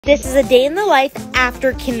This is a day in the life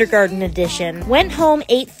after kindergarten edition. Went home,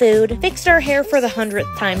 ate food, fixed our hair for the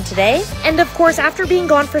 100th time today. And of course, after being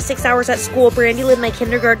gone for 6 hours at school, Brandylyn, my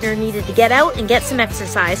kindergartner, needed to get out and get some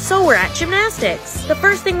exercise, so we're at gymnastics. The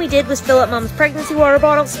first thing we did was fill up Mom's pregnancy water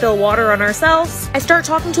bottle, spill water on ourselves. I start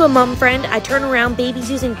talking to a mom friend. I turn around, baby's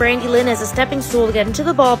using Brandylyn as a stepping stool to get into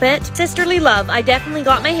the ball pit. Sisterly love, I definitely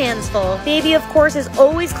got my hands full. Baby, of course, is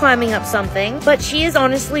always climbing up something, but she is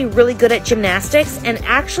honestly really good at gymnastics and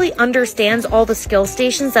actually understands all the skill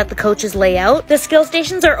stations that the coaches lay out. The skill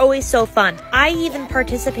stations are always so fun. I even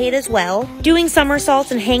participate as well. Doing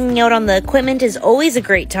somersaults and hanging out on the equipment is always a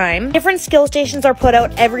great time. Different skill stations are put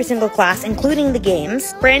out every single class, including the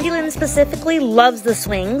games. Brandylyn specifically loves the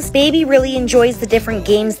swings. Baby really enjoys the different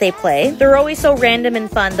games they play. They're always so random and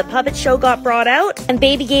fun. The puppet show got brought out, and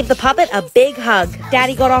Baby gave the puppet a big hug.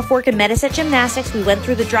 Daddy got off work and met us at gymnastics. We went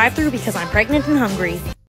through the drive-thru because I'm pregnant and hungry.